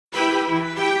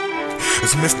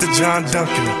It's Mr. John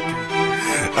Duncan.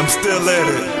 I'm still at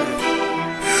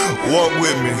it. Walk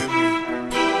with me.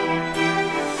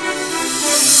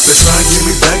 They try to get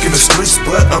me back in the streets,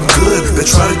 but I'm good. They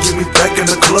try to get me back in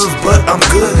the clubs, but I'm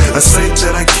good. I say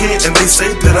that I can't, and they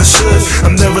say that I should.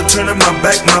 I'm never turning my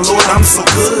back, my Lord, I'm so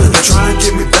good. They try to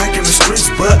get me back in the streets,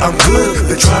 but I'm good.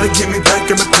 They try to get me back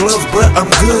in the clubs, but I'm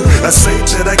good. I say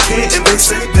that I can't, and they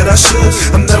say that I should.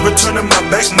 I'm never turning my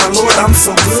back, my Lord, I'm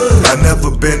so good. I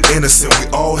never been innocent,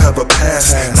 we all have a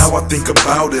past. Now I think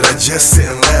about it, I just sit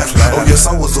and laugh. Oh yes,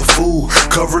 I was a fool,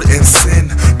 covered in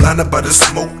sin, blinded by the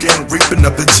smoke and reaping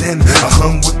up the gin. I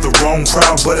hung with the wrong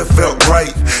crowd, but it felt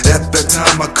right. At that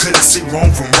time I couldn't see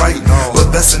wrong from right, but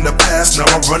that's in the past, now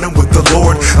I'm running with the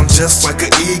Lord. I'm just like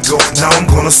an eagle, now I'm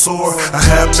gonna soar. I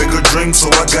have bigger dreams, so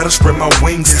I gotta spread my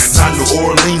wings. Not New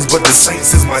Orleans, but the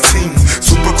Saints is my team.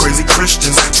 Super crazy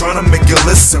Christians, trying to make you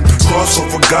listen.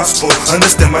 Crossover gospel,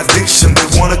 understand my diction. They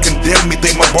wanna condemn me,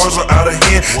 think my bars are out of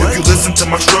hand. If you listen to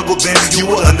my struggle, then you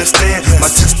will understand my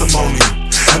testimony.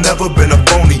 I've never been a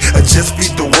phony, I just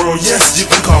feed the world, yes, you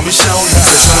can call me Shawnee.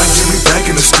 They try to get me back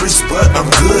in the streets, but I'm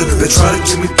good. They try to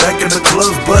get me back in the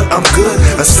clubs, but I'm good.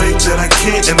 I say that I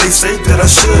can't, and they say that I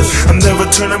should. I'm never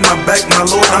turning my back, my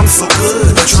Lord, I'm so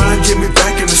good. They try to get me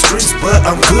back in the streets, but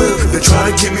I'm good. They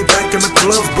try to get me back in the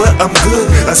clubs, but I'm good.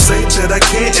 I say that I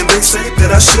can't, and they say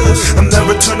that I should. I'm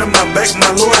never turning my back,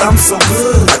 my Lord, I'm so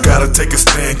good. I gotta take a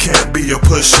stand, can't be a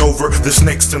pushover. The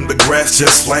snakes in the grass,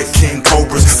 just like king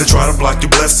cobras. They try to block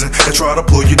your blessing, they try to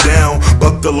pull you down,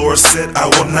 but the Lord said I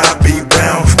will not be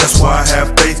bound. That's why I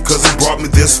have faith, cause He brought me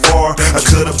this far. I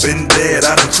could have been dead,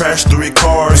 I done crashed 3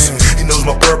 cars. He knows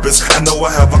my purpose, I know I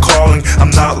have a calling.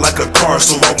 I'm not like a car,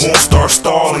 so I won't start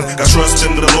stalling. Got trust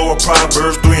in the Lord,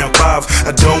 Proverbs 3 and 5.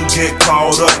 I don't get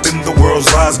caught up in the world's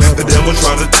lies. The devil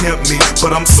tried to tempt me,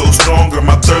 but I'm so stronger.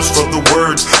 My thirst for the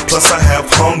word, plus I have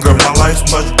hunger. My life's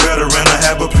much better and I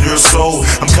have a pure soul.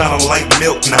 I'm kinda like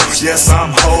milk now, yes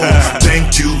I'm whole.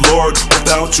 Thank you Lord,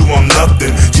 without you I'm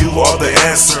nothing. You are the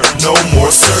answer, no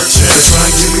more searching. They try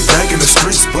to get me back in the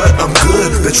streets, but I'm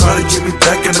good. They try to get me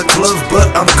back in the clubs, but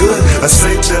I'm good. I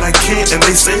say that I can't, and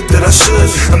they say that I should.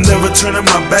 I'm never turning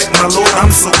my back, my Lord,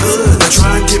 I'm so good. They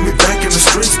try to get me back in the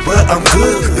streets, but I'm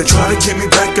good. They try to get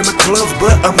me back in the clubs,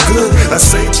 but I'm good. I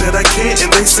say that I can't,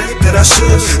 and they say that I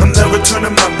should. I'm never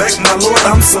turning my back, my Lord,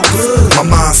 I'm so good. My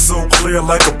mind's so clear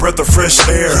like a breath of fresh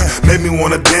air. Made me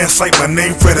wanna dance like my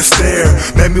name Fred Astaire.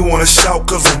 Made me wanna shout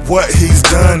cause of what He's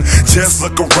done. Just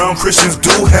look around, Christians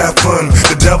do have fun.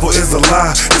 The devil is a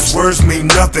lie, his words mean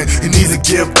nothing. You need to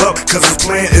give up cause his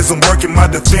plan isn't working. My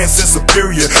defense is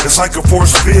superior, it's like a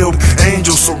force field.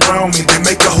 Angels surround me, they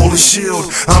make a holy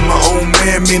shield. I'm my own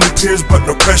man, many peers but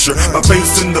no pressure. My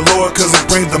faith's in the Lord cause it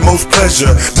brings the most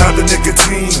pleasure. Not the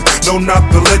nicotine, no not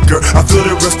the liquor. I feel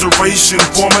the restoration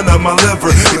forming up my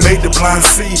liver. He made the blind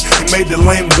see, He made the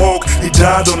lame walk. He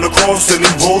died on the cross and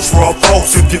He rose for our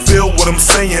faults. If you feel what I'm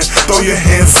saying, throw your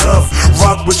hands up.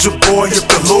 Rock with your boy if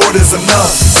the Lord is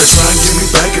enough. They try to get me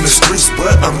back in the streets,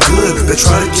 but I'm good. They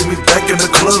try to get me back in the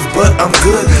clubs, but I'm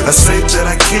good. I say that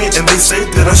I can't, and they say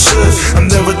that I should. I'm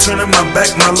never turning my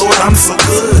back, my Lord, I'm so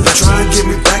good. They try to get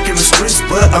me back in the streets,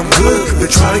 but I'm good. They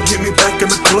try to get me back in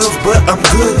the clubs, but I'm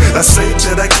good. I say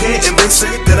that I can't, and they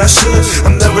say that I should.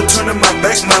 I'm never turning my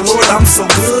back, my Lord, I'm so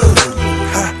good.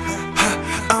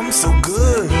 I'm so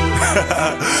good.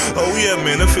 Oh yeah,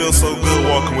 man, it feels so good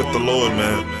walking with the Lord,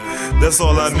 man. That's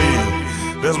all I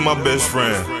need. That's my best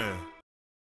friend.